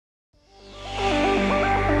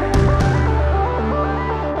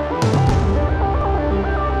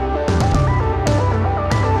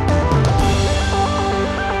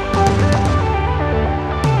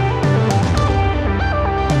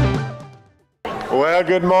Well,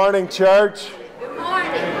 good morning, church. Good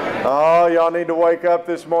morning. Oh, y'all need to wake up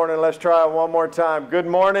this morning. Let's try it one more time. Good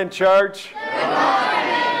morning, church. Good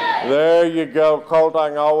morning. There you go. Colt, I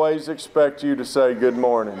can always expect you to say good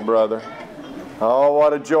morning, brother. Oh,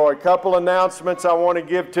 what a joy. Couple announcements I want to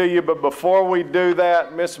give to you, but before we do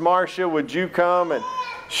that, Miss Marcia, would you come and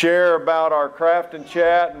share about our craft and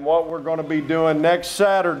chat and what we're going to be doing next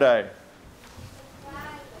Saturday?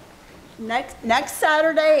 Next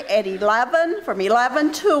Saturday at 11, from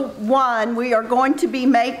 11 to 1, we are going to be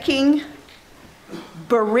making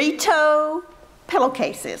burrito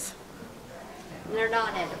pillowcases. They're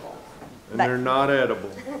not edible. And they're not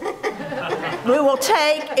edible.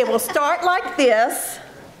 It will start like this,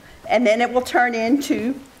 and then it will turn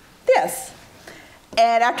into this.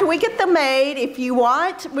 And after we get them made, if you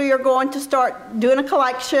want, we are going to start doing a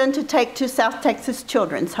collection to take to South Texas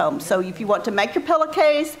Children's Home. So if you want to make your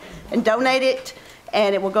pillowcase and donate it,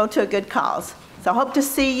 and it will go to a good cause. So I hope to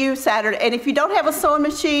see you Saturday. And if you don't have a sewing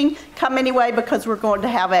machine, come anyway because we're going to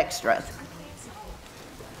have extras.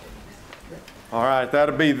 All right,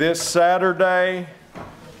 that'll be this Saturday,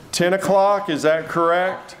 10 o'clock, is that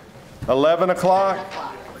correct? 11 o'clock? 11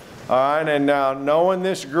 o'clock. All right, and now knowing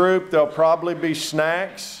this group, there'll probably be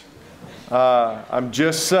snacks. I'm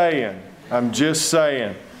just saying.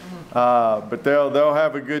 But they'll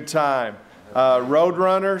have a good time.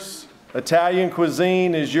 Roadrunners, Italian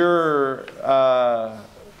cuisine is your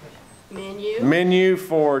menu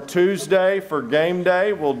for Tuesday for game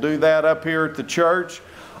day. We'll do that up here at the church.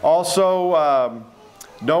 Also,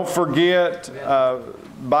 don't forget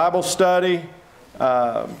Bible study.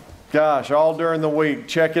 All during the week,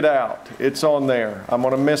 check it out. It's on there. I'm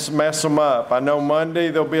going to mess them up. I know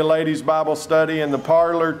Monday there'll be a ladies' Bible study in the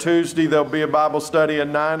parlor. Tuesday there'll be a Bible study at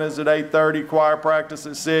 9 is at 8:30. Choir practice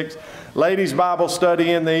at 6. Ladies' Bible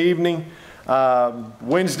study in the evening.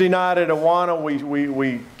 Wednesday night at Awana,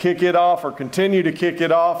 we kick it off or continue to kick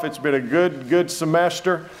it off. It's been a good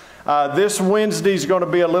semester. This Wednesday is going to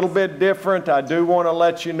be a little bit different. I do want to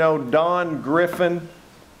let you know Don Griffin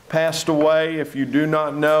passed away. If you do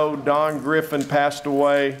not know, Don Griffin passed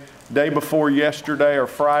away day before yesterday or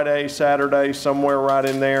Friday, Saturday, somewhere right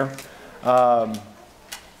in there.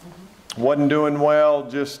 Wasn't doing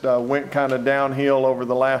well, just went kind of downhill over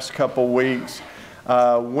the last couple weeks.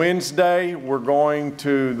 Wednesday,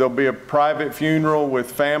 there'll be a private funeral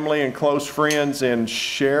with family and close friends in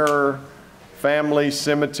Scherer Family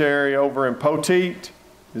Cemetery over in Poteet.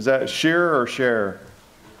 Is that Scherer or Scherer?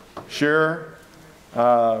 Scherer.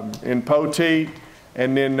 In Poteet,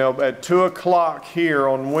 and then at 2 o'clock here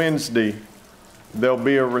on Wednesday there'll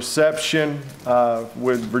be a reception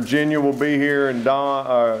with Virginia will be here, and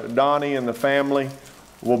Donnie and the family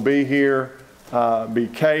will be here. Be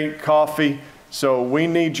cake, coffee. So we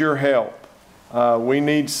need your help. We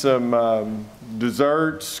need some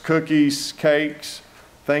desserts, cookies, cakes,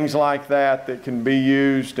 things like that can be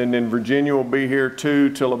used, and then Virginia will be here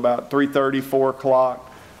too till about 3:30, 4 o'clock.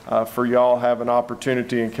 For y'all have an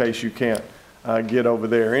opportunity in case you can't get over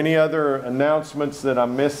there. Any other announcements that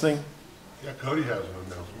I'm missing? Yeah, Cody has an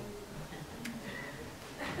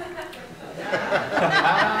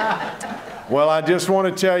announcement. Well, I just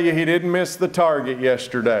want to tell you he didn't miss the target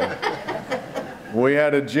yesterday. We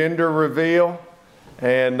had a gender reveal,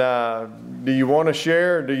 and do you want to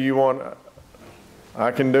share or do you want...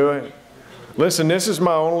 I can do it. Listen, this is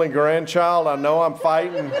my only grandchild. I know I'm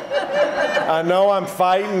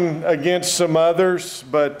fighting against some others,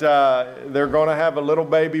 but they're going to have a little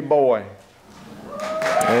baby boy.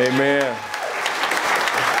 Amen.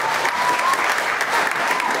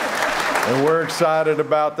 And we're excited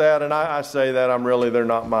about that. And I say that they're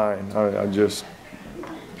not mine.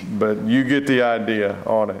 But you get the idea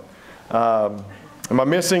on it. Am I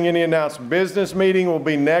missing any announcements? Business meeting will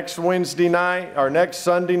be next Wednesday night or next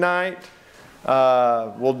Sunday night.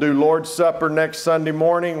 We'll do Lord's Supper next Sunday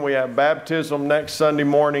morning. We have baptism next Sunday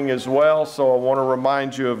morning as well, so I want to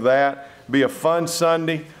remind you of that. Be a fun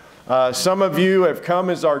Sunday. Some of you have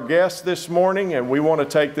come as our guests this morning, and we want to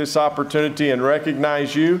take this opportunity and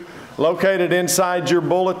recognize you. Located inside your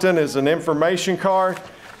bulletin is an information card.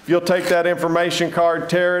 If you'll take that information card,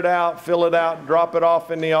 tear it out, fill it out, drop it off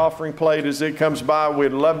in the offering plate as it comes by.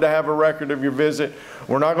 We'd love to have a record of your visit.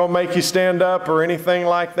 We're not going to make you stand up or anything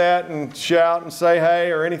like that and shout and say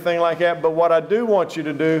hey or anything like that. But what I do want you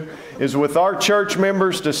to do is with our church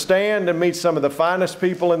members to stand and meet some of the finest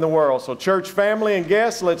people in the world. So church family and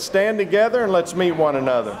guests, let's stand together and let's meet one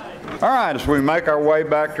another. All right, as we make our way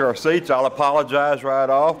back to our seats, I'll apologize right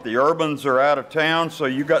off. The Urbans are out of town, so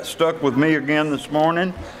you got stuck with me again this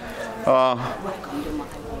morning. We're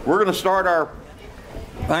going to start our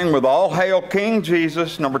thing with All Hail King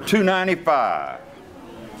Jesus, number 295.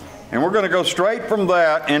 And we're going to go straight from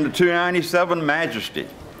that into 297, Majesty.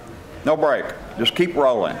 No break. Just keep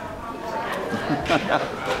rolling.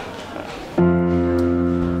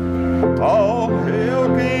 All hail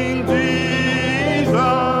King Jesus,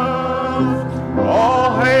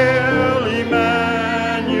 all hail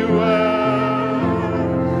Emmanuel,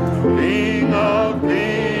 King of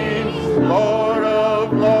kings, Lord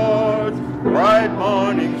of lords, bright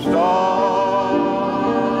morning star.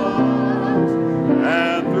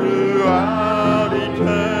 And throughout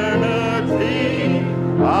eternity,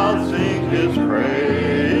 I'll sing his praises.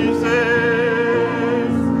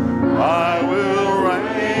 I will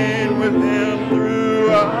reign with him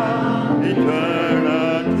throughout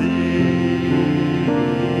eternity.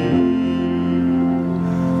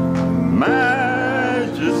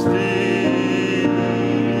 Majesty,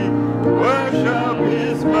 worship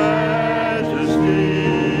his majesty.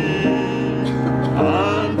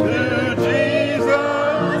 Unto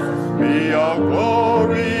Jesus be all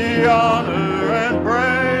glory, honor, and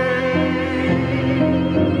praise.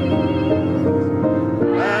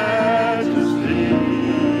 Majesty,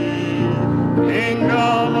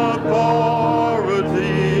 kingdom, authority,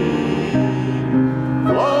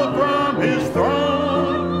 flow from his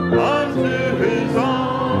throne unto his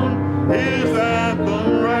own, his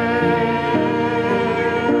anthem reigns.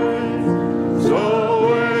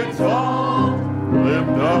 So exalt,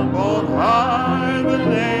 lift up on high the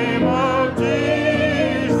name of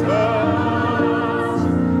Jesus.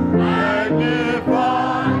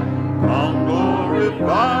 Magnify, come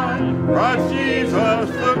glorify Christ Jesus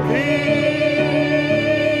the King.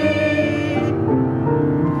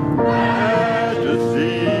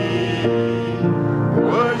 Majesty,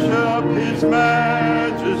 worship his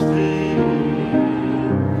majesty.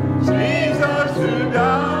 Jesus who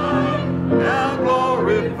died, now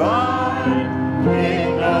glorified,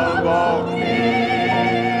 King of all kings.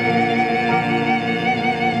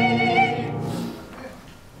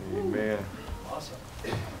 Amen.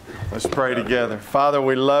 Let's pray together. Father,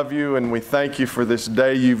 we love you and we thank you for this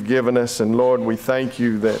day you've given us. And Lord, we thank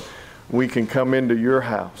you that we can come into your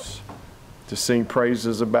house to sing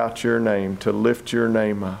praises about your name, to lift your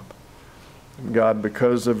name up. God,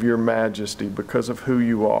 because of your majesty, because of who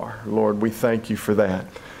you are, Lord, we thank you for that.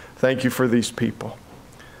 Thank you for these people.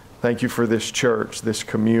 Thank you for this church, this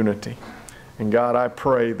community. And God, I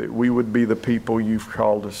pray that we would be the people you've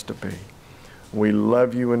called us to be. We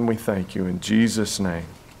love you and we thank you. In Jesus' name,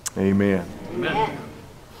 amen. Amen.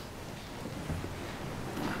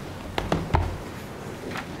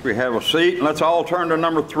 We have a seat, and let's all turn to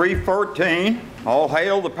number 314. All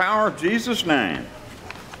hail the power of Jesus' name.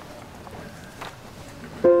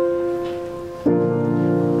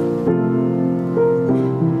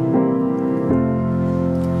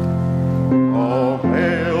 All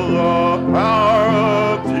hail the power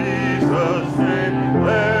of Jesus' name.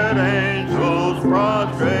 Let angels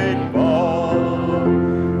prostrate fall.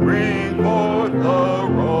 Bring forth the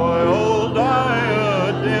royal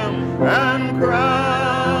diadem and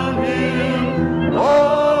crown him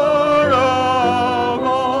Lord of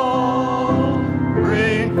all.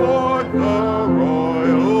 Bring forth the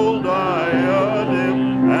royal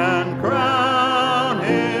diadem and crown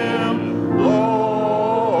him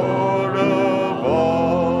Lord of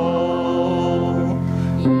all.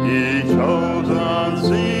 Ye chosen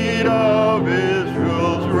seed of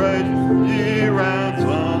Israel's race, ye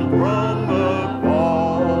ransomed from the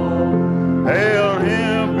fall. Hail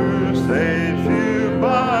him who saves you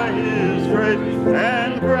by his grace,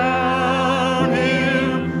 and crown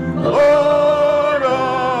him Lord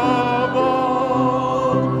of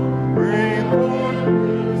all. Bring forth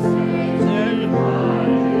his saints by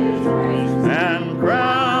his grace, and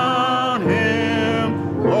crown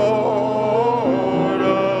him Lord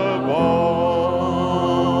of all.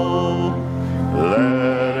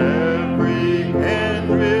 Let every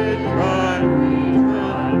kindred tribe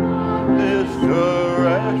this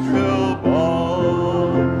terrestrial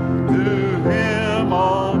bond. To him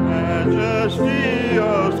all majesty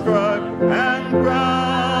ascribe, and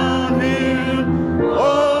crown him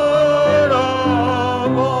Lord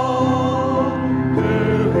of all. To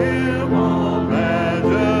him all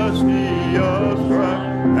majesty ascribe,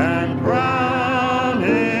 and crown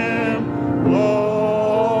him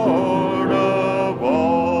Lord of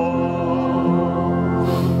all.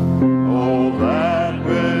 Oh, that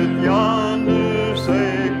with yonder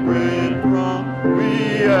sacred drum we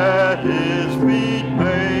at his feet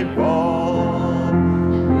may fall.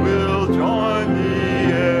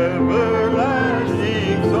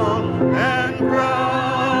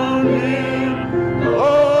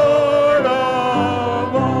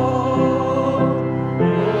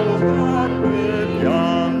 that with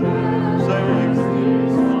yonder sacred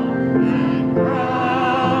song we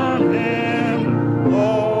crown him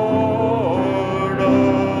Lord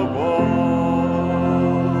of all.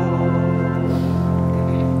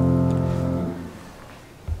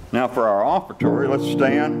 Now for our offertory, let's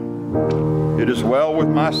stand. It is well with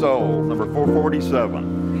my soul, number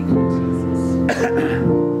 447.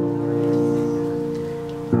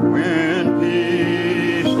 When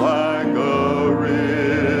peace like a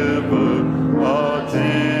river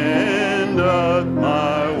attendeth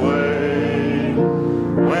my way,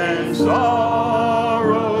 when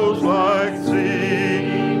sorrows like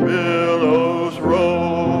sea billows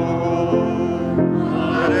roll,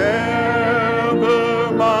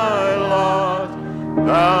 whatever my lot,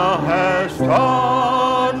 thou hast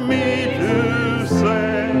taught me to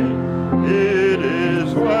say, it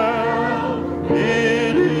is well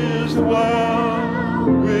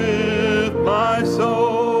with my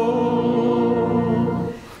soul.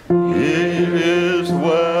 It is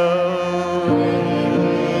well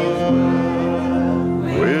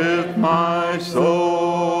with my soul.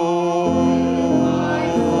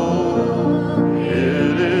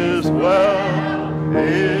 It is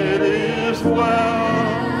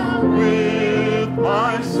well with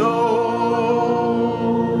my soul.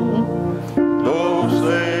 Though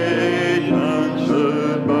Satan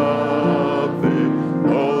should buffet,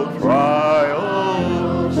 though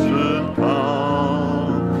trials should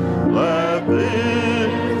come, let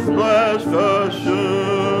this blessed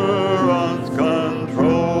assurance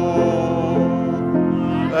control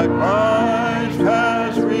that Christ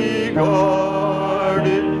has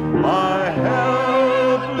regarded my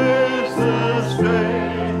helpless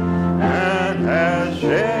estate and has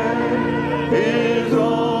shed his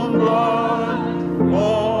own blood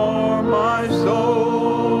for my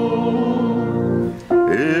soul.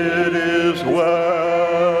 It is well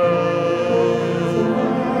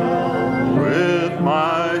with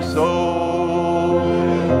my soul.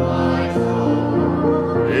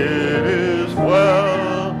 It is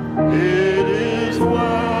well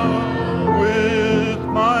with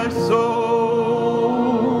my soul.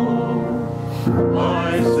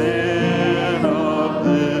 My sin of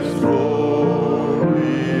this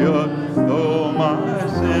glorious, though my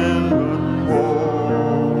sin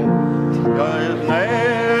but is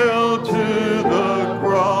nailed to the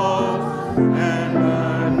cross, and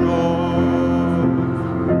I know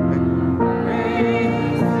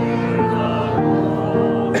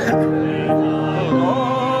the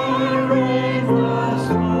Lord reigns my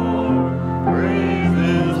soul. Praise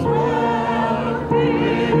is well,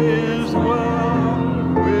 it is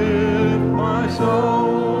well with my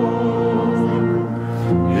soul.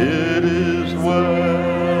 It is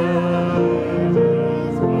well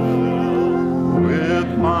with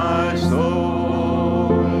my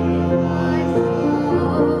soul.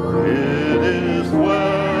 It is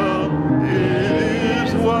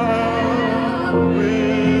well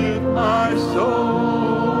with my soul.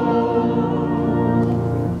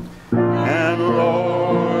 And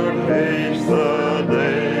Lord, haste the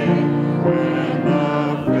day when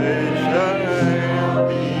the face shall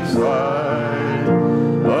be sight,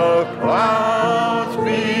 the clouds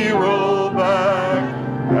be rolled back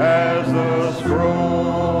as a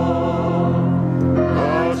scroll,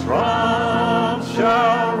 the trump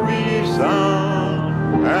shall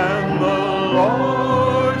resound, and the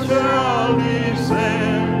Lord shall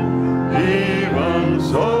descend. Even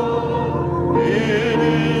so, it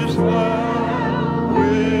is well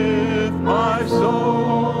with my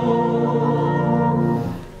soul.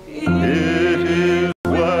 It is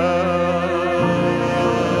well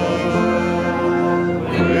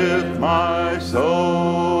with my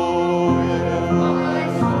soul.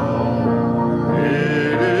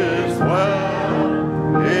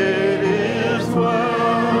 It is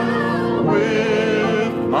well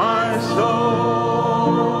with my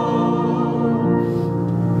soul.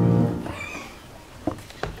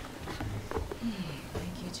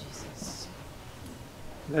 Thank you, Jesus.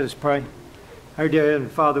 Let us pray. Our dear Heavenly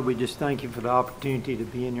Father, we just thank you for the opportunity to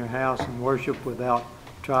be in your house and worship without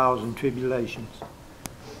trials and tribulations.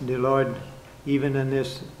 Dear Lord, even in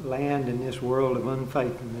this land, in this world of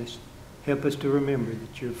unfaithfulness, help us to remember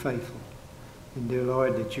that you're faithful. And dear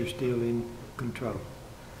Lord, that you're still in control.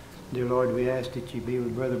 Dear Lord, we ask that you be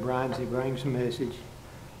with Brother Brian as he brings the message.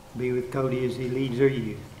 Be with Cody as he leads our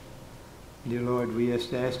youth. Dear Lord, we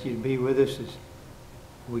just ask you to be with us as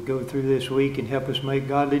we go through this week and help us make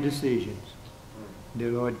godly decisions.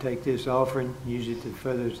 Dear Lord, take this offering, use it to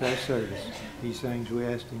further thy service. These things we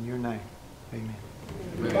ask in your name. Amen.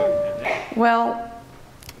 Well,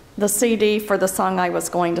 the CD for the song I was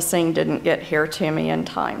going to sing didn't get here to me in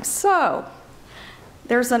time. So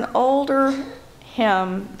there's an older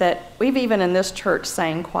hymn that we've even in this church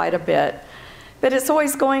sang quite a bit, but it's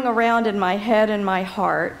always going around in my head and my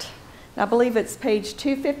heart. I believe it's page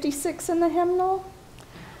 256 in the hymnal.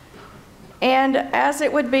 And as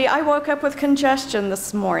it would be, I woke up with congestion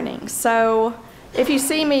this morning. So if you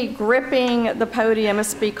see me gripping the podium,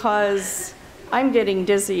 it's because I'm getting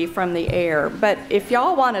dizzy from the air. But if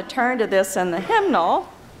y'all want to turn to this in the hymnal,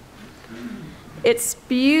 it's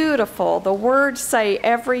beautiful. The words say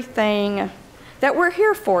everything that we're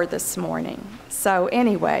here for this morning. So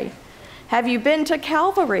anyway, have you been to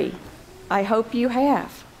Calvary? I hope you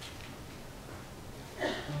have.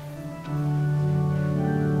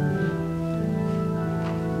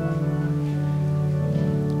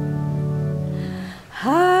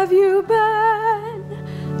 Have you been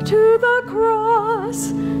to the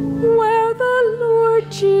cross where the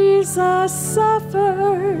Lord Jesus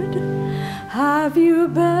suffered? Have you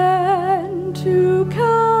been to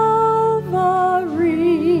Calvary?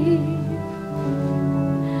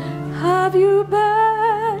 Have you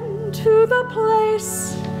been to the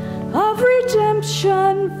place of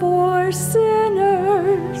redemption for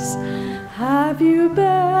sinners? Have you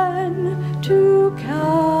been to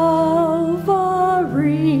Calvary?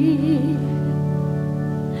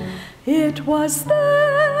 It was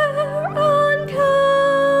there on Calvary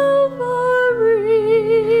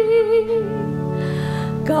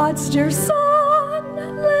God's dear Son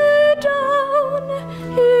laid down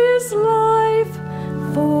his life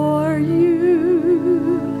for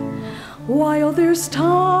you. While there's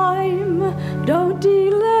time, don't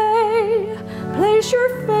delay. Place your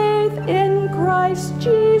faith in Christ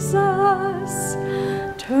Jesus.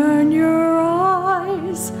 Turn your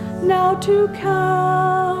eyes now to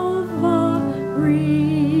Calvary.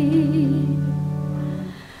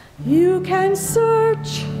 You can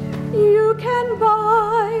search, you can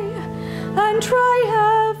buy, and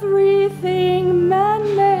try everything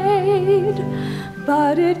man-made,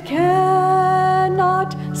 but it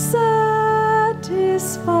cannot satisfy.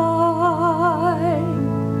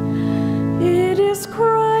 It is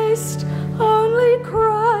Christ, only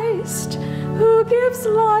Christ, who gives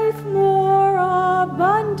life more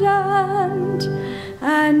abundant,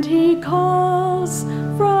 and he calls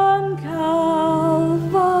from Calvary.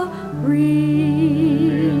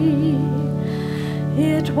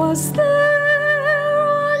 It was there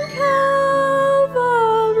on Calvary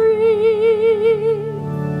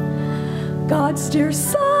God's dear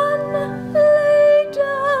Son laid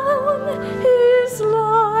down his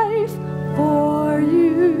life for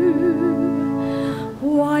you.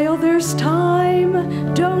 While there's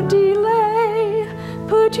time, don't delay.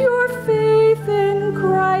 Put your faith in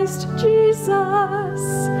Christ Jesus.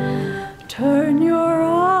 Turn your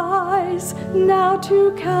eyes now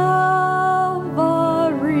to Calvary.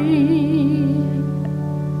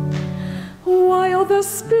 While the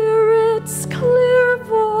Spirit's clear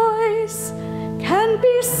voice can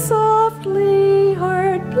be softly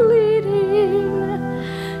heard pleading,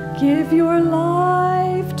 give your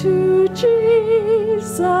life to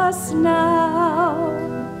Jesus now.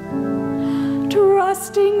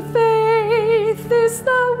 Trusting faith is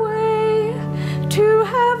the way to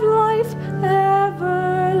have life everlasting,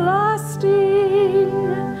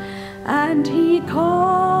 and he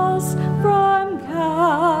calls from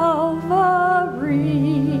Calvary.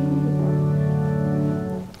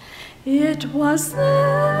 It was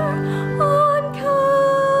there on Calvary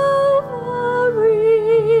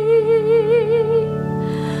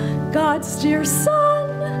God's dear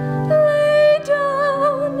Son laid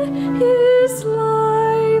down his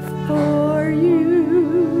life for you.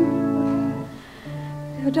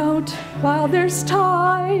 While there's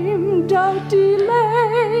time, don't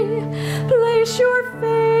delay. Place your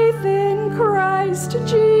faith in Christ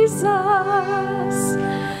Jesus.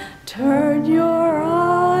 Turn your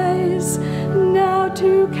eyes now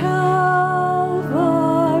to Calvary.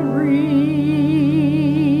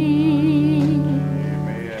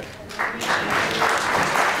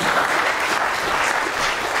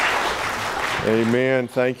 Amen. Amen.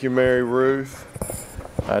 Thank you, Mary Ruth.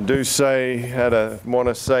 I do want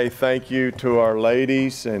to say thank you to our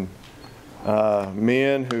ladies and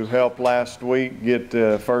men who helped last week get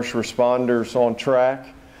first responders on track.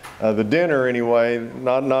 The dinner, anyway,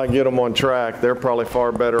 not get them on track. They're probably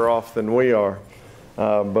far better off than we are.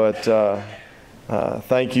 But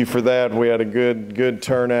thank you for that. We had a good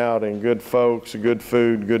turnout and good folks, good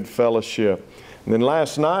food, good fellowship. And then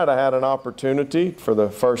last night I had an opportunity for the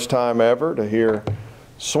first time ever to hear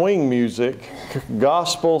swing music,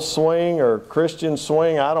 gospel swing or Christian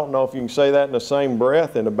swing. I don't know if you can say that in the same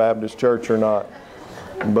breath in a Baptist church or not.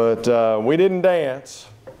 But we didn't dance,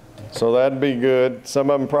 so that'd be good.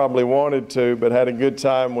 Some of them probably wanted to, but had a good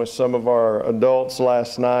time with some of our adults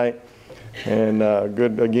last night. And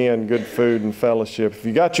good food and fellowship. If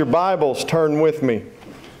you got your Bibles, turn with me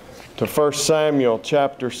to 1 Samuel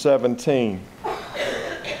chapter 17.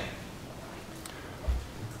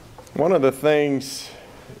 One of the things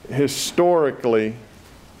historically,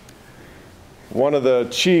 one of the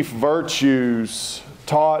chief virtues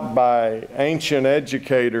taught by ancient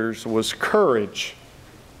educators was courage.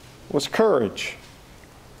 It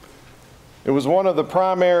was one of the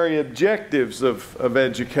primary objectives of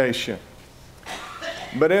education.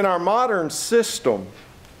 But in our modern system,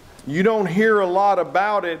 you don't hear a lot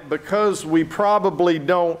about it because we probably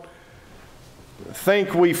don't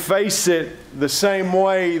think we face it the same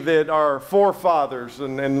way that our forefathers,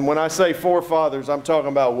 and when I say forefathers, I'm talking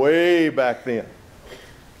about way back then,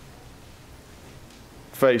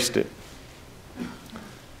 faced it.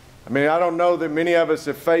 I mean, I don't know that many of us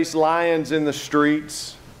have faced lions in the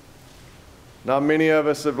streets. Not many of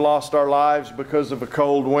us have lost our lives because of a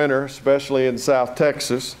cold winter, especially in South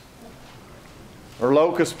Texas, or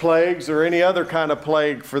locust plagues, or any other kind of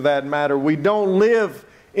plague for that matter. We don't live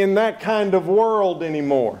in that kind of world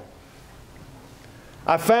anymore.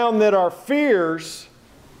 I found that our fears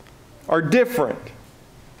are different,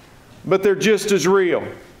 but they're just as real.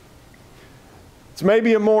 It's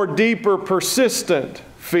maybe a more deeper, persistent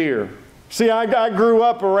fear. See, I grew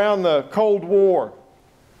up around the Cold War.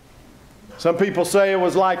 Some people say it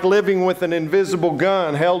was like living with an invisible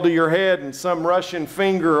gun held to your head and some Russian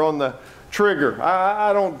finger on the trigger.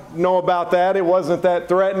 I don't know about that. It wasn't that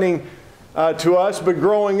threatening to us, but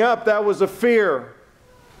growing up, that was a fear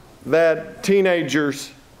that teenagers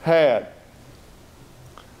had.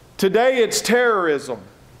 Today, it's terrorism,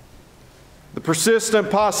 the persistent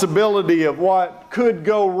possibility of what could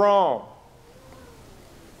go wrong.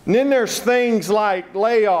 And then there's things like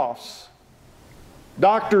layoffs,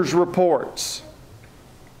 doctor's reports.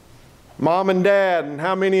 Mom and Dad, and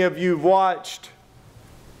how many of you have watched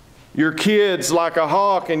your kids like a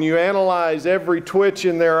hawk and you analyze every twitch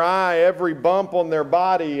in their eye, every bump on their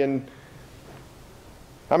body, and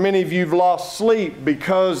how many of you have lost sleep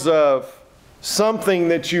because of something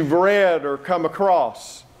that you've read or come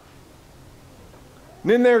across?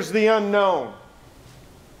 And then there's the unknown.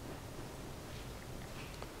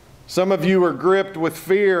 Some of you are gripped with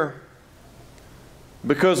fear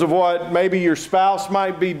because of what maybe your spouse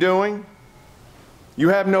might be doing. You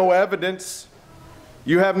have no evidence.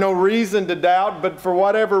 You have no reason to doubt, but for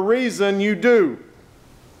whatever reason, you do.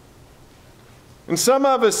 And some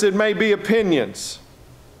of us, it may be opinions.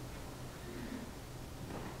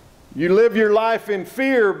 You live your life in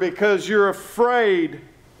fear because you're afraid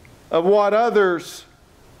of what others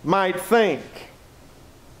might think.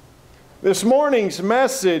 This morning's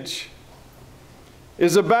message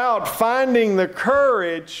is about finding the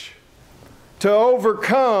courage to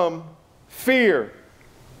overcome fear.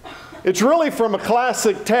 It's really from a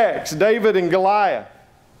classic text, David and Goliath.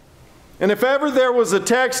 And if ever there was a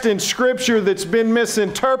text in Scripture that's been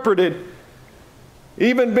misinterpreted,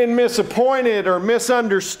 even been misappointed or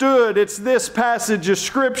misunderstood, it's this passage of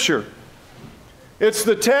Scripture. It's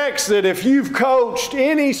the text that if you've coached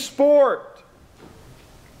any sport,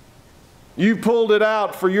 you pulled it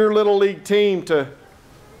out for your little league team to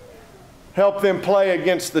help them play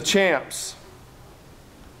against the champs.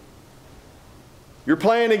 You're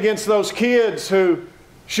playing against those kids who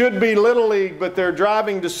should be Little League, but they're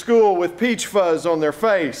driving to school with peach fuzz on their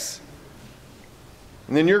face.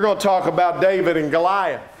 And then you're going to talk about David and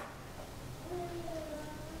Goliath.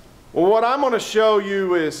 Well, what I'm going to show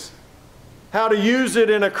you is how to use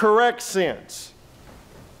it in a correct sense.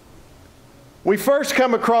 We first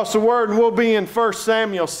come across the word, and we'll be in 1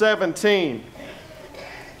 Samuel 17.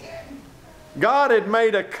 God had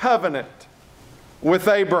made a covenant with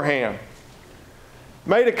Abraham.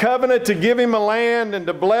 Made a covenant to give him a land and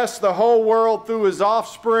to bless the whole world through his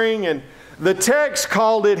offspring. And the text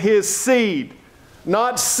called it his seed.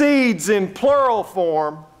 Not seeds in plural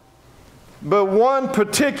form, but one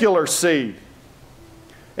particular seed.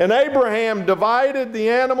 And Abraham divided the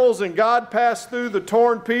animals, and God passed through the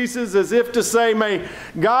torn pieces as if to say, may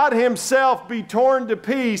God himself be torn to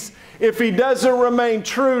pieces if he doesn't remain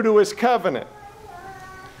true to his covenant.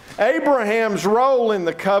 Abraham's role in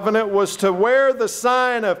the covenant was to wear the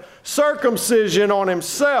sign of circumcision on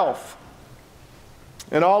himself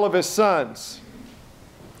and all of his sons.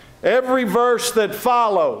 Every verse that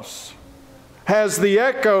follows has the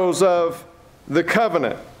echoes of the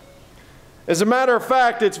covenant. As a matter of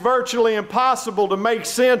fact, it's virtually impossible to make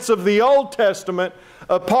sense of the Old Testament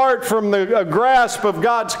apart from the grasp of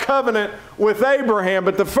God's covenant with Abraham.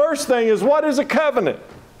 But the first thing is, what is a covenant?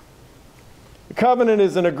 A covenant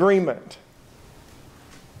is an agreement.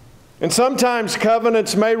 And sometimes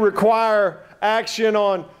covenants may require action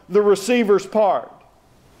on the receiver's part.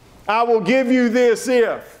 I will give you this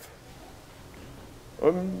if.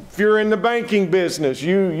 If you're in the banking business,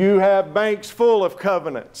 you have banks full of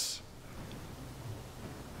covenants.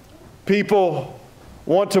 People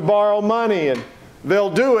want to borrow money and they'll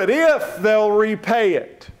do it if they'll repay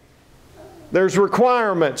it. There's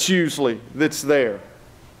requirements usually that's there.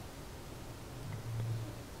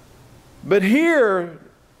 But here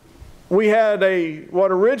we had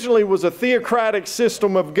what originally was a theocratic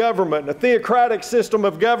system of government. A theocratic system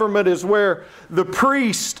of government is where the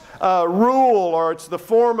priest rule, or it's the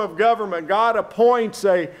form of government. God appoints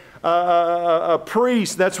a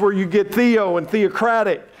priest. That's where you get theo and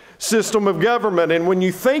theocratic system of government. And when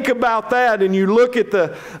you think about that and you look at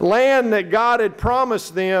the land that God had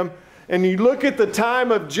promised them, and you look at the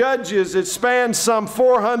time of Judges, it spans some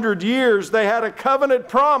 400 years. They had a covenant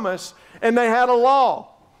promise and they had a law.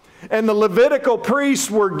 And the Levitical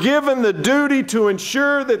priests were given the duty to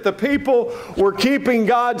ensure that the people were keeping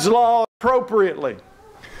God's law appropriately.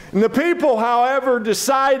 And the people, however,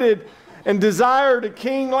 decided and desired a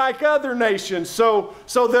king like other nations. So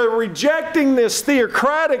they're rejecting this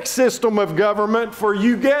theocratic system of government for,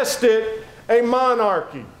 you guessed it, a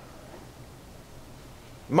monarchy.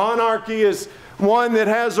 Monarchy is one that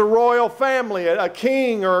has a royal family, a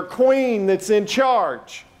king or a queen that's in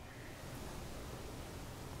charge.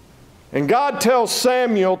 And God tells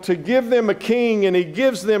Samuel to give them a king, and He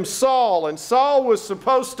gives them Saul. And Saul was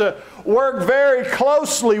supposed to work very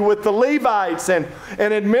closely with the Levites and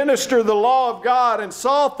administer the law of God. And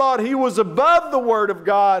Saul thought he was above the Word of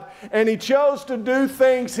God, and he chose to do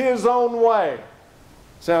things his own way.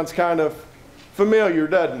 Sounds kind of familiar,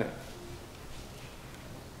 doesn't it?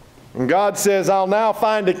 And God says, I'll now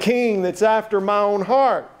find a king that's after my own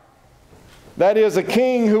heart. That is, a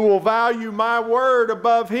king who will value my word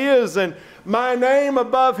above his and my name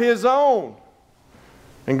above his own.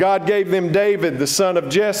 And God gave them David, the son of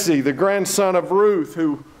Jesse, the grandson of Ruth,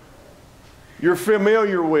 who you're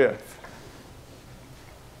familiar with.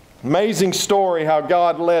 Amazing story how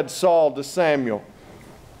God led Saul to Samuel.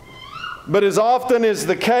 But as often is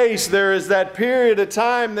the case, there is that period of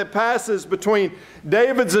time that passes between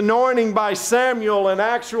David's anointing by Samuel and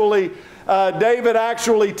David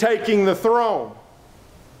actually taking the throne.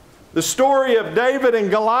 The story of David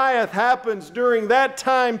and Goliath happens during that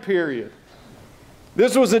time period.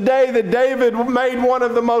 This was a day that David made one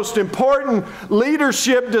of the most important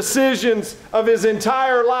leadership decisions of his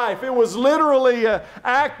entire life. It was literally an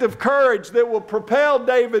act of courage that will propel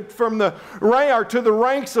David from to the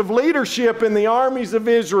ranks of leadership in the armies of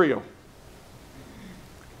Israel.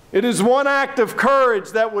 It is one act of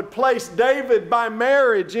courage that would place David by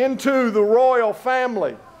marriage into the royal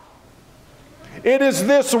family. It is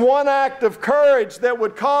this one act of courage that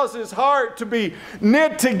would cause his heart to be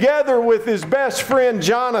knit together with his best friend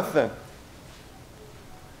Jonathan.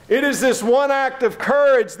 It is this one act of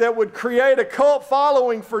courage that would create a cult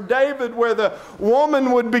following for David, where the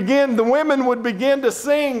women would begin to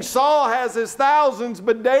sing, Saul has his thousands,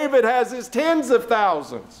 but David has his tens of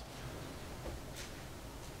thousands.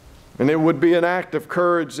 And it would be an act of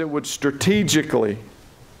courage that would strategically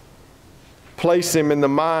place him in the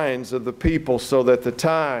minds of the people, so that the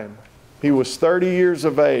time he was 30 years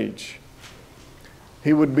of age,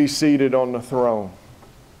 he would be seated on the throne.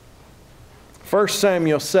 1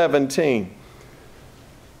 Samuel 17.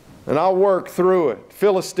 And I'll work through it.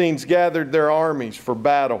 Philistines gathered their armies for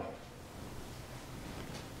battle.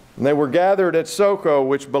 And they were gathered at Soko,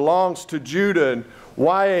 which belongs to Judah. And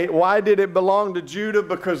why did it belong to Judah?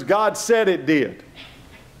 Because God said it did.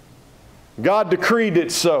 God decreed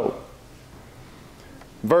it so.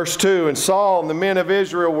 Verse 2, and Saul and the men of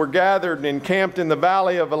Israel were gathered and encamped in the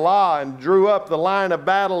valley of Elah, and drew up the line of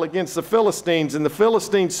battle against the Philistines. And the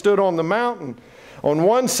Philistines stood on the mountain on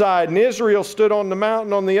one side, and Israel stood on the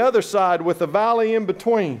mountain on the other side, with a valley in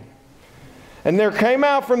between. And there came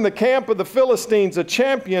out from the camp of the Philistines a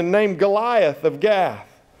champion named Goliath of Gath,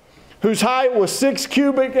 whose height was 6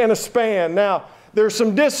 cubits and a span. Now, there's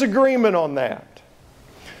some disagreement on that.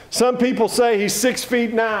 Some people say he's 6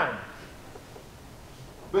 feet 9.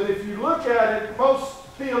 But if you look at it, most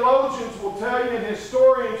theologians will tell you and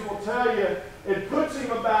historians will tell you it puts him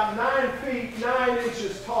about 9 feet 9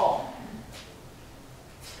 inches tall.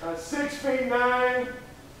 6 feet 9,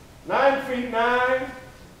 9 feet 9.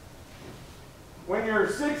 When you're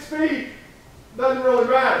 6 feet, doesn't really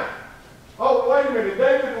matter. Oh, wait a minute,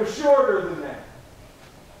 David was shorter than that.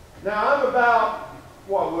 Now I'm about,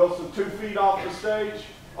 what, Wilson, 2 feet off the stage,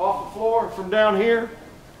 off the floor from down here?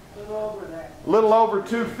 A little over that. A little over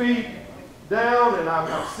 2 feet down, and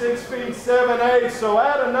I'm 6 feet 7/8, so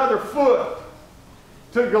add another foot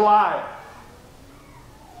to Goliath.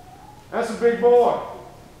 That's a big boy.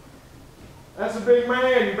 That's a big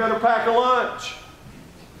man. You better pack a lunch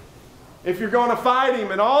if you're going to fight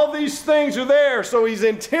him. And all these things are there, so he's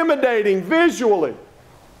intimidating visually.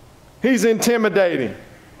 He's intimidating.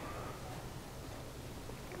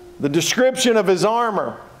 The description of his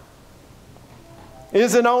armor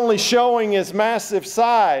isn't only showing his massive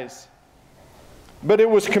size, but it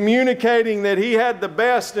was communicating that he had the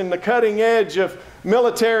best and the cutting edge of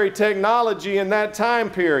military technology in that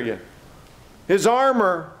time period. His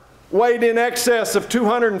armor weighed in excess of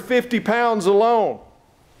 250 pounds alone.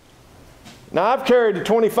 Now, I've carried a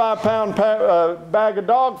 25-pound bag of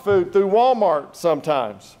dog food through Walmart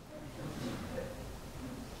sometimes.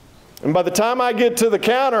 And by the time I get to the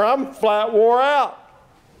counter, I'm flat wore out.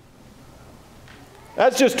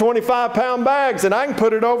 That's just 25-pound bags, and I can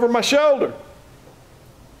put it over my shoulder.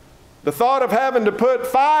 The thought of having to put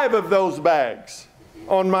 5 of those bags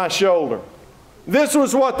on my shoulder. This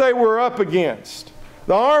was what they were up against.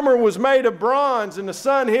 The armor was made of bronze, and the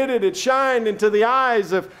sun hit it. It shined into the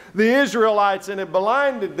eyes of the Israelites, and it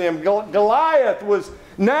blinded them. Goliath was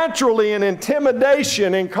naturally an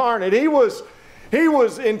intimidation incarnate. He was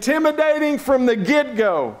intimidating from the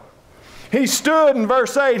get-go. He stood, in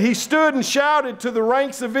verse 8, he stood and shouted to the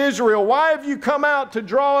ranks of Israel, "Why have you come out to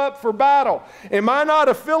draw up for battle? Am I not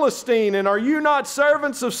a Philistine, and are you not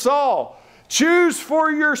servants of Saul? Choose for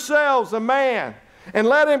yourselves a man, and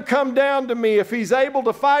let him come down to me. If he's able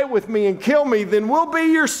to fight with me and kill me, then we'll be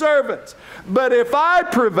your servants. But if I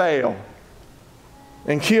prevail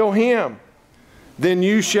and kill him, then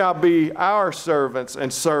you shall be our servants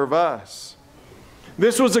and serve us."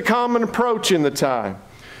 This was a common approach in the time.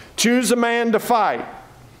 Choose a man to fight.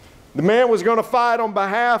 The man was going to fight on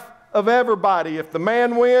behalf of everybody. If the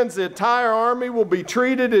man wins, the entire army will be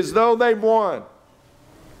treated as though they've won.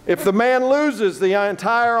 If the man loses, the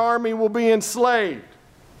entire army will be enslaved.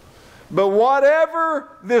 But whatever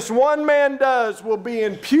this one man does will be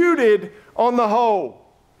imputed on the whole.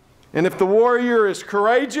 And if the warrior is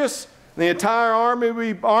courageous, the entire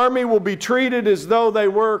army will be treated as though they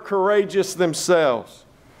were courageous themselves.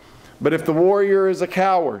 But if the warrior is a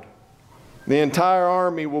coward, the entire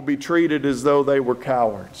army will be treated as though they were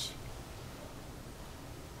cowards.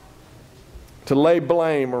 To lay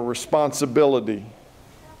blame or responsibility.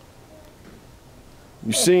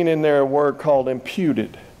 You've seen in there a word called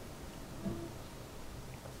imputed.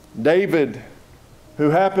 David, who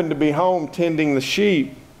happened to be home tending the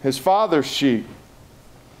sheep, his father's sheep.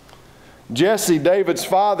 Jesse, David's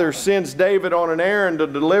father, sends David on an errand to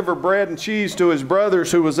deliver bread and cheese to his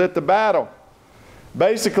brothers who was at the battle.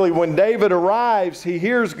 Basically, when David arrives, he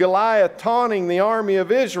hears Goliath taunting the army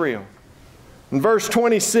of Israel. In verse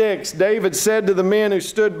 26, David said to the men who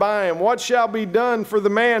stood by him, "What shall be done for the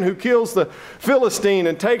man who kills the Philistine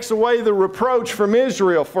and takes away the reproach from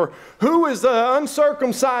Israel? For who is the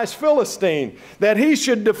uncircumcised Philistine, that he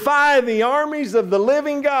should defy the armies of the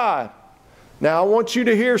living God?" Now I want you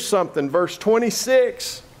to hear something. Verse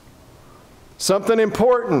 26. Something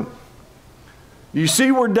important. You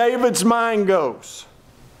see where David's mind goes?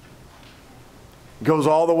 It goes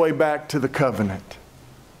all the way back to the covenant.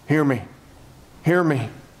 Hear me. Hear me.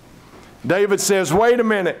 David says, wait a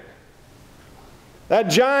minute. That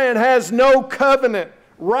giant has no covenant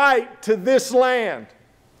right to this land.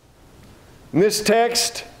 And this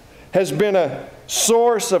text has been a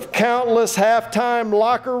source of countless halftime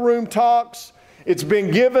locker room talks. It's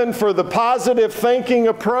been given for the positive thinking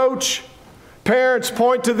approach. Parents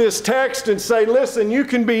point to this text and say, listen, you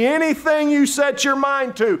can be anything you set your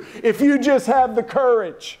mind to if you just have the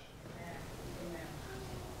courage.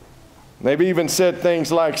 They've even said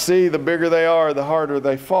things like, see, the bigger they are, the harder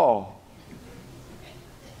they fall.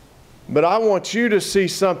 But I want you to see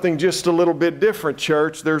something just a little bit different,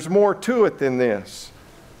 church. There's more to it than this.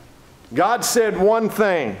 God said one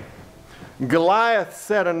thing. Goliath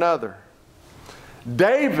said another.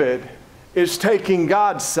 David is taking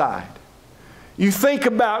God's side. You think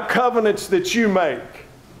about covenants that you make.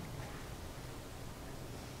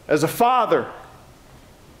 As a father,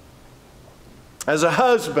 as a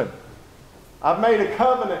husband, I've made a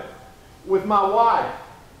covenant with my wife.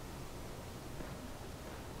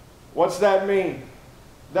 What's that mean?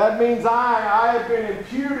 That means I have been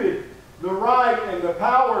imputed the right and the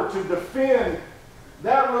power to defend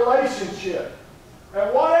that relationship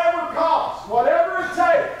at whatever cost, whatever it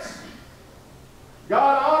takes.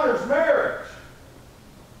 God honors marriage.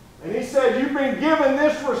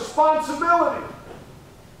 responsibility.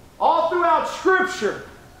 All throughout Scripture,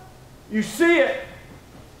 you see it.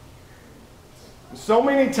 So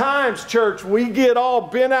many times, church, we get all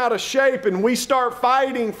bent out of shape and we start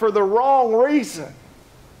fighting for the wrong reason.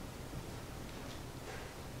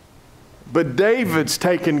 But David's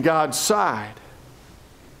taken God's side.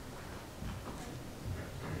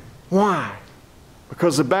 Why?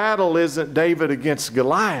 Because the battle isn't David against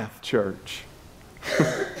Goliath, church.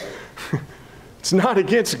 It's not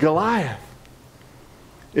against Goliath.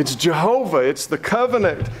 It's Jehovah. It's the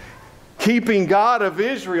covenant keeping God of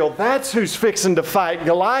Israel. That's who's fixing to fight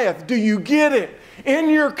Goliath. Do you get it? In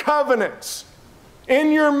your covenants,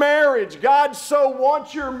 in your marriage, God so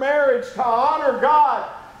wants your marriage to honor God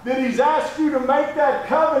that He's asked you to make that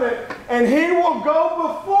covenant, and He will go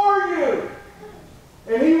before you,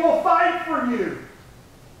 and He will fight for you.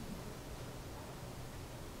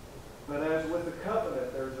 But as with the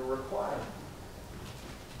covenant, there's a requirement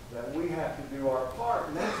that we have to do our part,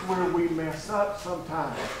 and that's where we mess up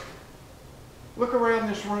sometimes. Look around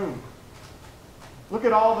this room. Look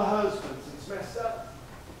at all the husbands that's messed up.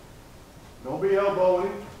 Don't be elbowing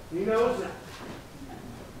him. He knows it.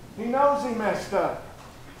 He knows he messed up.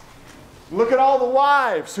 Look at all the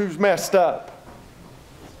wives who's messed up.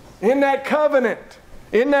 In that covenant,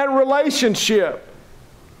 in that relationship.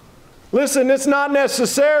 Listen, it's not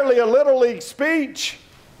necessarily a Little League speech,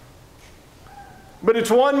 but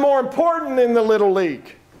it's one more important in the Little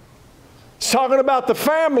League. It's talking about the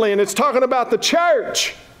family, and it's talking about the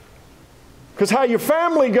church. Because how your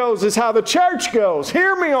family goes is how the church goes.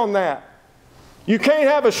 Hear me on that. You can't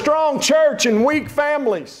have a strong church and weak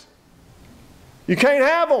families. You can't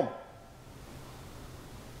have them.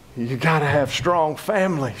 You got to have strong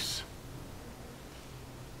families.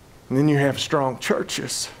 And then you have strong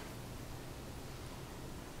churches.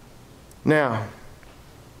 Now,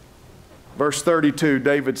 verse 32,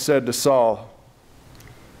 David said to Saul,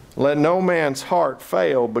 "Let no man's heart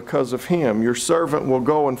fail because of him. Your servant will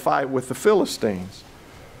go and fight with the Philistines."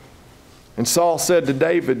 And Saul said to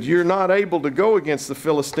David, "You're not able to go against the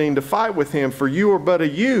Philistine to fight with him, for you are but a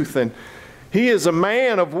youth, and he is a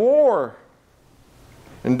man of war."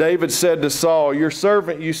 And David said to Saul, "Your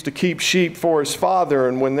servant used to keep sheep for his father,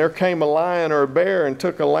 and when there came a lion or a bear and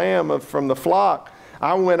took a lamb from the flock,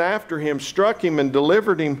 I went after him, struck him, and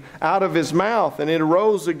delivered him out of his mouth. And it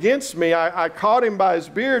arose against me. I caught him by his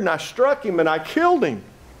beard, and I struck him, and I killed him."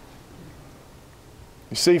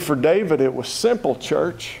 You see, for David, it was simple,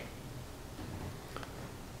 church.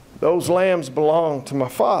 Those lambs belonged to my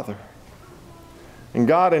father. And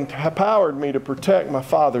God empowered me to protect my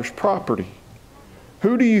father's property.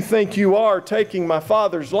 Who do you think you are taking my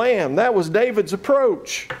father's lamb? That was David's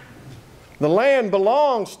approach. The land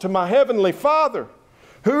belongs to my heavenly Father.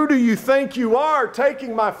 Who do you think you are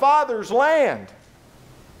taking my father's land?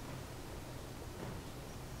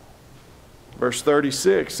 Verse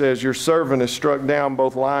 36 says, "Your servant has struck down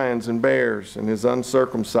both lions and bears, and his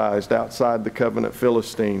uncircumcised outside the covenant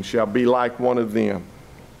Philistine shall be like one of them,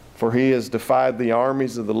 for he has defied the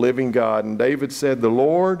armies of the living God." And David said, "The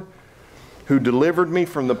Lord who delivered me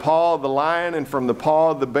from the paw of the lion and from the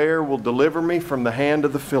paw of the bear will deliver me from the hand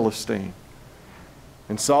of the Philistine."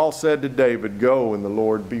 And Saul said to David, "Go, and the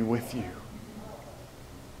Lord be with you."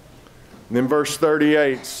 And then verse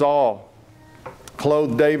 38, Saul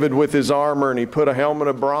clothed David with his armor, and he put a helmet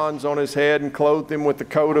of bronze on his head and clothed him with the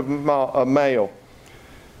coat of mail.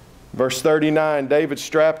 Verse 39, David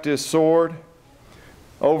strapped his sword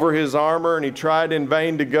over his armor, and he tried in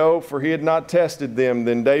vain to go, for he had not tested them.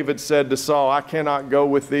 Then David said to Saul, "I cannot go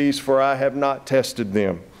with these, for I have not tested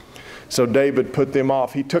them." So David put them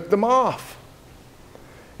off. He took them off.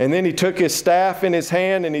 And then he took his staff in his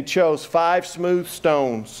hand, and he chose 5 smooth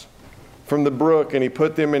stones from the brook, and he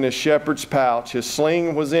put them in his shepherd's pouch. His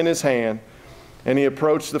sling was in his hand, and he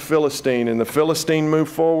approached the Philistine. And the Philistine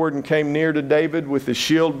moved forward and came near to David with his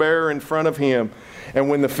shield bearer in front of him. And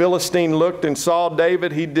when the Philistine looked and saw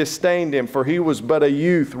David, he disdained him, for he was but a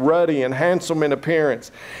youth, ruddy and handsome in appearance.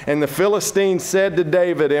 And the Philistine said to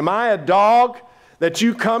David, "Am I a dog that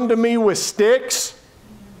you come to me with sticks?"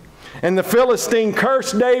 And the Philistine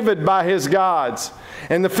cursed David by his gods.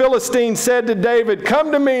 And the Philistine said to David,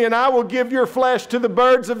 "Come to me, and I will give your flesh to the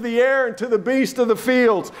birds of the air and to the beasts of the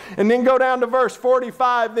fields." And then go down to verse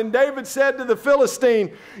 45. Then David said to the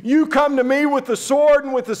Philistine, "You come to me with the sword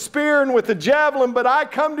and with the spear and with the javelin, but I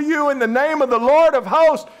come to you in the name of the Lord of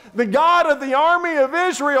hosts, the God of the army of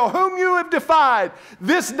Israel, whom you have defied.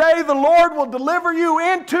 This day the Lord will deliver you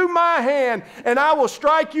into my hand, and I will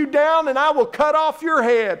strike you down, and I will cut off your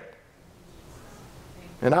head."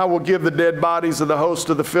 And I will give the dead bodies of the host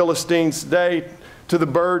of the Philistines today to the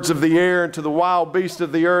birds of the air and to the wild beasts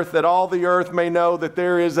of the earth, that all the earth may know that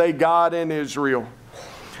there is a God in Israel.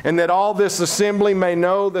 And that all this assembly may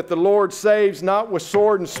know that the Lord saves not with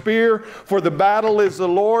sword and spear, for the battle is the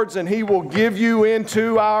Lord's, and He will give you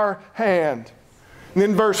into our hand. And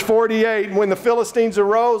then verse 48, when the Philistines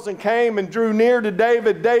arose and came and drew near to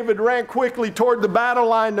David, David ran quickly toward the battle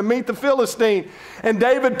line to meet the Philistine. And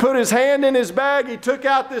David put his hand in his bag, he took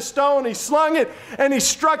out this stone, he slung it, and he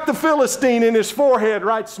struck the Philistine in his forehead,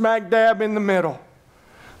 right smack dab in the middle.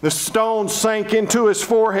 The stone sank into his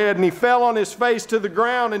forehead, and he fell on his face to the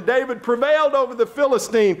ground. And David prevailed over the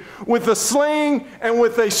Philistine with a sling and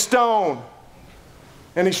with a stone.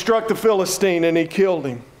 And he struck the Philistine, and he killed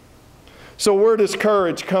him. So where does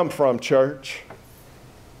courage come from, church?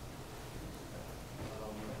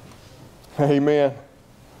 Amen.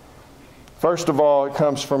 First of all, it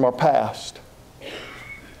comes from our past.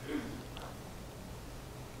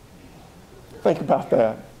 Think about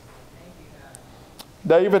that.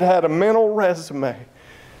 David had a mental resume.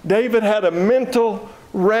 David had a mental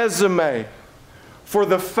resume for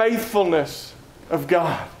the faithfulness of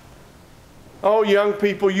God. Oh, young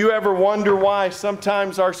people, you ever wonder why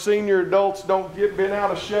sometimes our senior adults don't get bent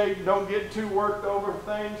out of shape, don't get too worked over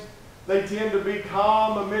things? They tend to be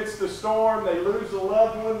calm amidst the storm. They lose a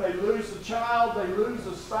loved one. They lose a child. They lose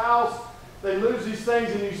a spouse. They lose these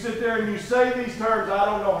things, and you sit there and you say these terms, I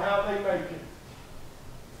don't know how they make it.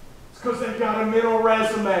 It's because they've got a mental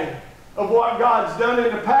resume of what God's done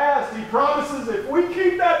in the past. He promises if we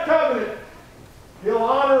keep that covenant, He'll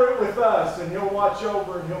honor it with us, and He'll watch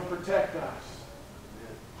over and He'll protect us.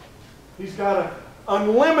 He's got an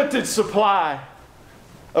unlimited supply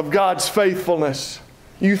of God's faithfulness.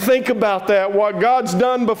 You think about that, what God's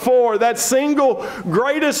done before. That single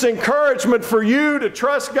greatest encouragement for you to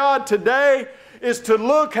trust God today is to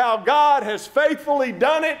look how God has faithfully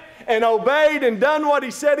done it and obeyed and done what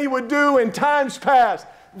He said He would do in times past.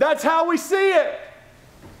 That's how we see it.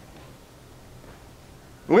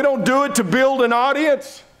 We don't do it to build an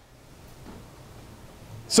audience.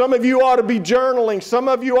 Some of you ought to be journaling. Some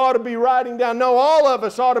of you ought to be writing down. No, all of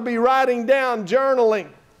us ought to be writing down, journaling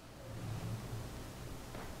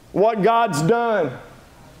what God's done.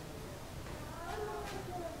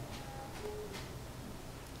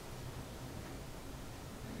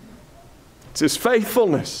 It's His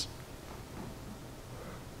faithfulness.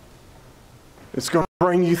 It's going to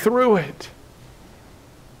bring you through it.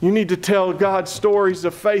 You need to tell God stories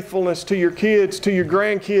of faithfulness to your kids, to your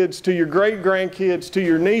grandkids, to your great-grandkids, to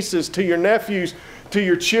your nieces, to your nephews, to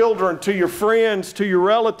your children, to your friends, to your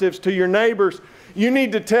relatives, to your neighbors. You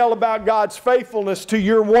need to tell about God's faithfulness to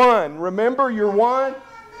your one. Remember your one?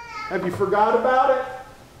 Have you forgot about it?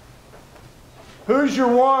 Who's your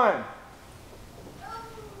one?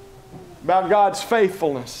 About God's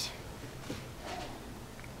faithfulness.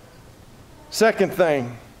 Second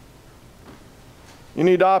thing, you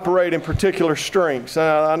need to operate in particular strengths.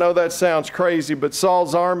 I know that sounds crazy, but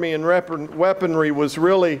Saul's army and weaponry was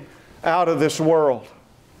really out of this world.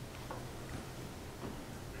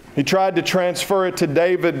 He tried to transfer it to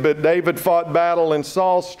David, but David fought battle in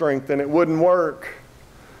Saul's strength, and it wouldn't work.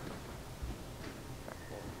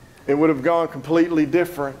 It would have gone completely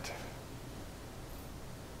different.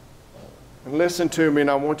 And listen to me,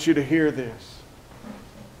 and I want you to hear this.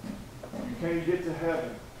 You can't get to heaven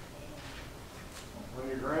when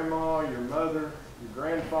your grandma, your mother, your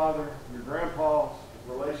grandfather, your grandpa's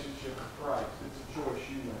relationship with Christ. It's a choice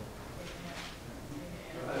you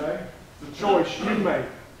make. Okay? It's a choice you make.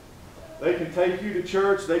 They can take you to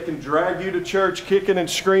church, they can drag you to church kicking and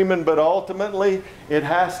screaming, but ultimately it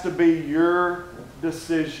has to be your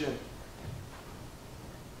decision.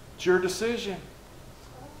 It's your decision.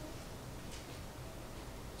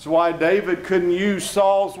 That's why David couldn't use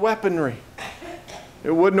Saul's weaponry.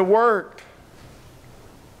 It wouldn't have worked.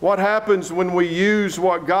 What happens when we use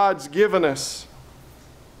what God's given us?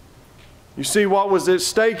 You see, what was at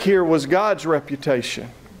stake here was God's reputation.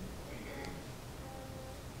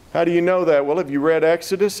 How do you know that? Well, have you read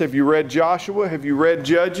Exodus? Have you read Joshua? Have you read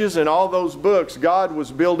Judges? In all those books, God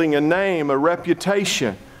was building a name, a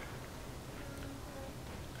reputation.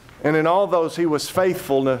 And in all those, He was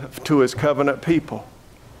faithful to His covenant people.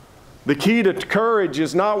 The key to courage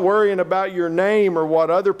is not worrying about your name or what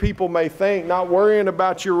other people may think, not worrying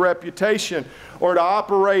about your reputation or to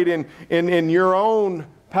operate in your own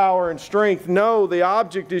power and strength. No, the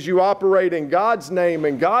object is you operate in God's name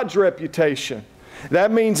and God's reputation.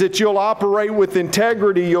 That means that you'll operate with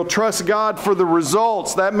integrity. You'll trust God for the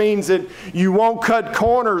results. That means that you won't cut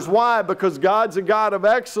corners. Why? Because God's a God of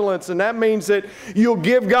excellence. And that means that you'll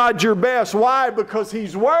give God your best. Why? Because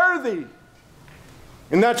He's worthy.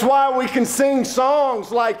 And that's why we can sing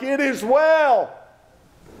songs like "It Is Well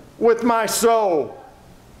With My Soul."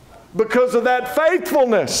 Because of that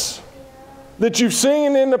faithfulness that you've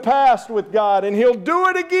seen in the past with God. And He'll do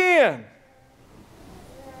it again.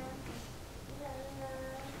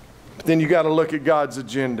 But then you got to look at God's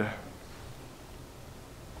agenda.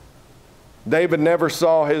 David never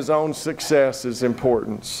saw his own success as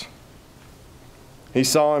importance. He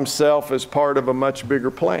saw himself as part of a much bigger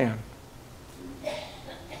plan.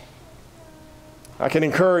 I can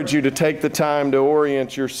encourage you to take the time to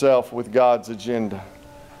orient yourself with God's agenda.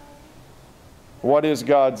 What is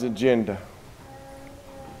God's agenda?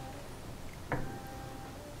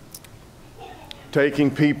 Taking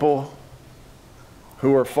people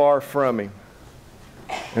who are far from Him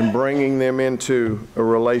and bringing them into a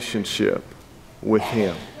relationship with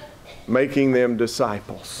Him, making them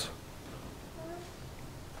disciples.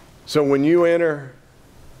 So when you enter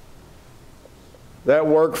that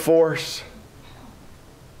workforce,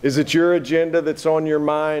 is it your agenda that's on your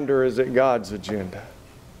mind, or is it God's agenda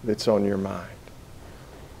that's on your mind?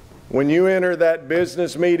 When you enter that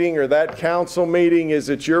business meeting or that council meeting, is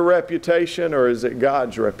it your reputation or is it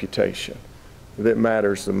God's reputation that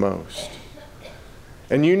matters the most?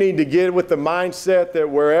 And you need to get with the mindset that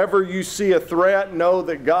wherever you see a threat, know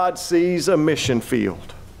that God sees a mission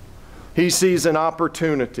field. He sees an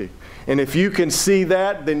opportunity. And if you can see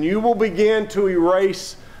that, then you will begin to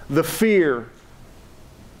erase the fear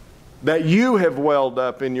that you have welled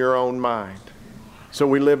up in your own mind. So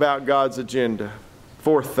we live out God's agenda.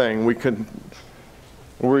 Fourth thing, we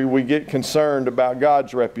get concerned about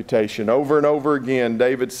God's reputation. Over and over again,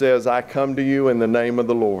 David says, "I come to you in the name of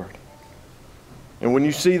the Lord." And when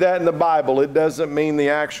you see that in the Bible, it doesn't mean the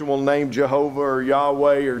actual name Jehovah or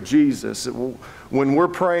Yahweh or Jesus. When we're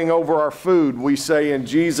praying over our food, we say in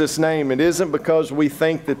Jesus' name. It isn't because we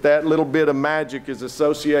think that that little bit of magic is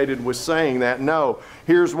associated with saying that. No,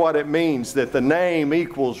 here's what it means, that the name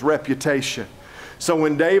equals reputation. So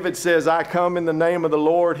when David says, "I come in the name of the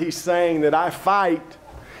Lord," he's saying that I fight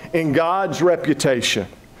in God's reputation.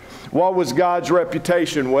 What was God's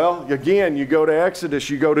reputation? Well, again, you go to Exodus,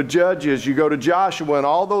 you go to Judges, you go to Joshua, and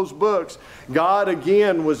all those books, God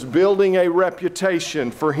again was building a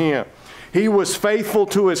reputation for Him. He was faithful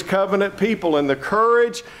to His covenant people, and the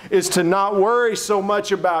courage is to not worry so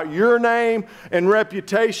much about your name and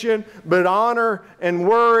reputation, but honor and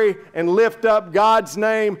worry and lift up God's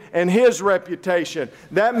name and His reputation.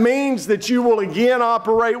 That means that you will again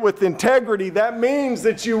operate with integrity. That means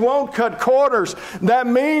that you won't cut corners. That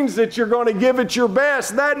means that you're going to give it your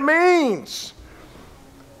best. That means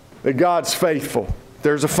that God's faithful.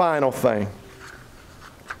 There's a final thing.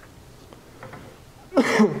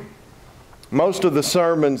 Most of the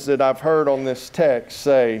sermons that I've heard on this text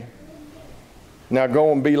say, "Now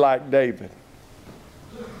go and be like David."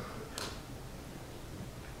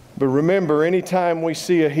 But remember, anytime we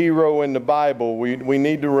see a hero in the Bible, we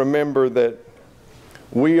need to remember that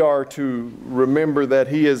we are to remember that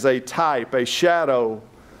he is a type, a shadow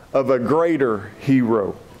of a greater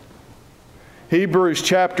hero. Hebrews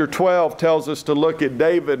chapter 12 tells us to look at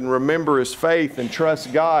David and remember his faith and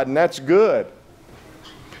trust God, and that's good.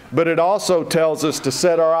 But it also tells us to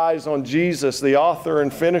set our eyes on Jesus, the author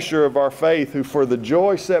and finisher of our faith, who for the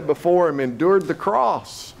joy set before Him endured the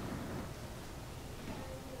cross.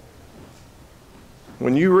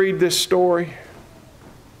 When you read this story,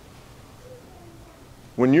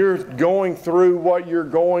 when you're going through what you're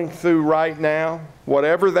going through right now,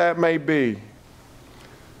 whatever that may be,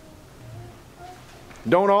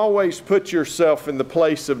 don't always put yourself in the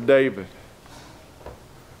place of David.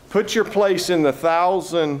 Put your place in the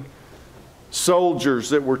 1,000 soldiers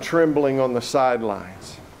that were trembling on the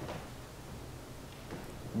sidelines.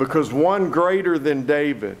 Because one greater than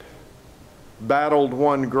David battled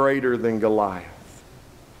one greater than Goliath.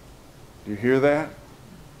 Do you hear that?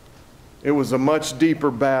 It was a much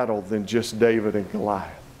deeper battle than just David and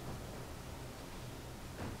Goliath.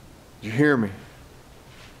 Do you hear me?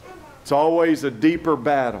 It's always a deeper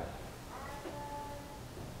battle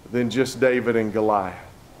than just David and Goliath.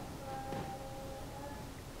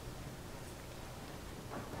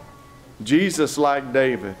 Jesus, like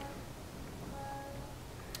David,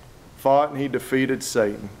 fought and He defeated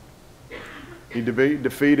Satan. He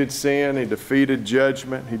defeated sin, He defeated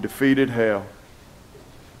judgment, He defeated hell.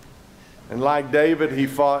 And like David, He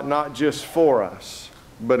fought not just for us,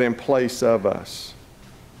 but in place of us.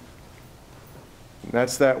 And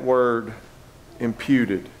that's that word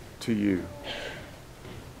imputed to you.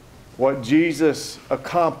 What Jesus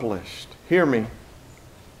accomplished. Hear me.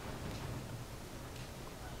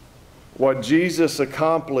 What Jesus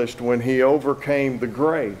accomplished when he overcame the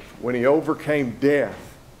grave, when he overcame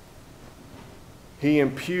death, he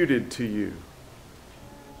imputed to you.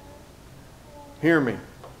 Hear me.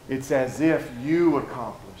 It's as if you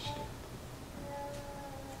accomplished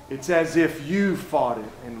it. It's as if you fought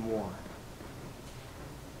it and won.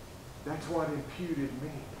 That's what imputed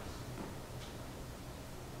means.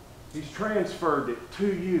 He's transferred it to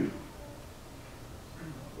you.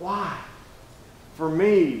 Why? For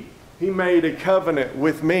me, he made a covenant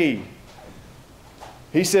with me.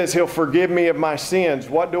 He says he'll forgive me of my sins.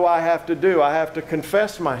 What do I have to do? I have to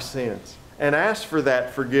confess my sins and ask for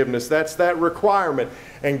that forgiveness. That's that requirement.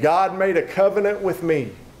 And God made a covenant with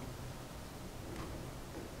me.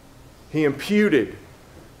 He imputed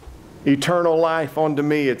eternal life onto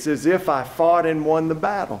me. It's as if I fought and won the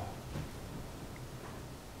battle.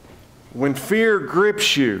 When fear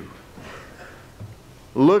grips you,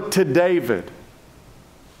 look to David.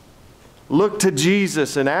 Look to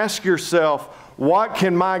Jesus and ask yourself, what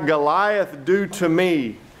can my Goliath do to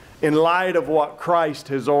me in light of what Christ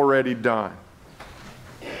has already done?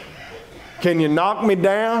 Can you knock me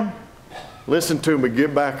down? Listen to me,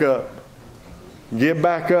 get back up. Get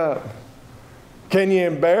back up. Can you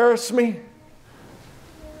embarrass me?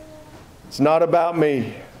 It's not about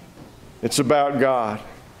me. It's about God.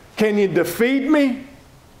 Can you defeat me?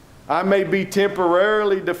 I may be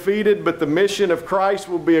temporarily defeated, but the mission of Christ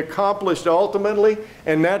will be accomplished ultimately,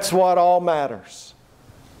 and that's what all matters.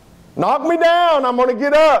 Knock me down, I'm going to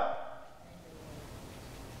get up.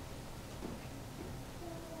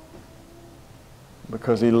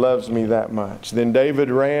 Because he loves me that much. Then David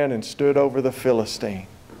ran and stood over the Philistine.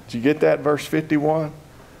 Did you get that, verse 51?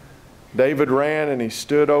 David ran and he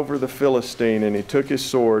stood over the Philistine, and he took his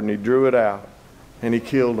sword and he drew it out. And he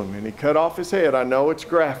killed him. And he cut off his head. I know it's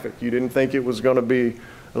graphic. You didn't think it was going to be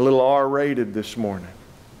a little R-rated this morning.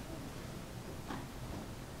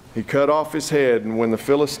 He cut off his head. And when the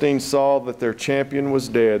Philistines saw that their champion was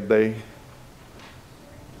dead,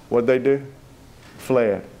 what'd they do?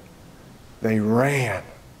 Fled. They ran.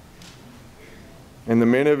 And the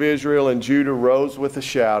men of Israel and Judah rose with a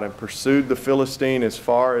shout and pursued the Philistine as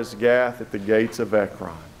far as Gath at the gates of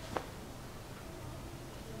Ekron.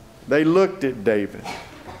 They looked at David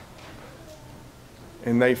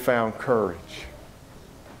and they found courage.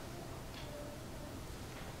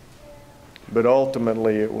 But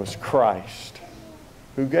ultimately it was Christ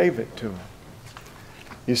who gave it to him.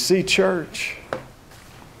 You see, church,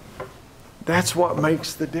 that's what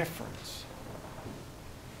makes the difference.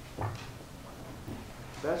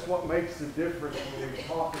 That's what makes the difference when we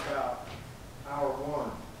talk about our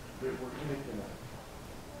one that we're thinking of.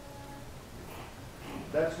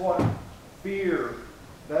 That's what fear,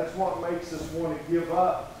 that's what makes us want to give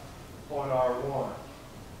up on our one.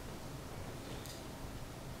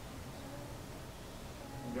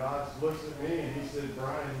 And God looks at me and he said,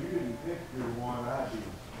 Brian, you didn't pick your one, I did.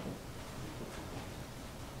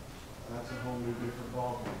 That's a whole new different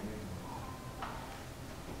ballgame.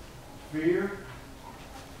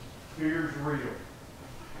 Fear's real.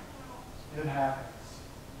 It happens.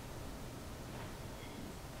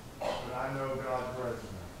 But I know God's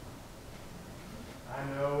resume. I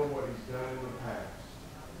know what he's done in the past.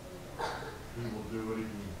 He will do it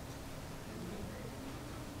again.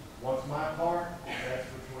 What's my part? That's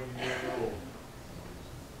between you and the Lord.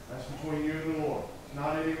 That's between you and the Lord. It's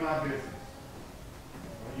not any of my business.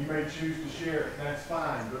 You may choose to share it. That's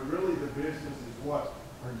fine. But really the business is what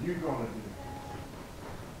are you going to do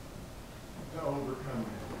to overcome it?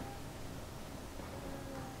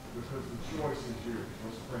 Because the choice is yours.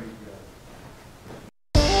 Let's pray together.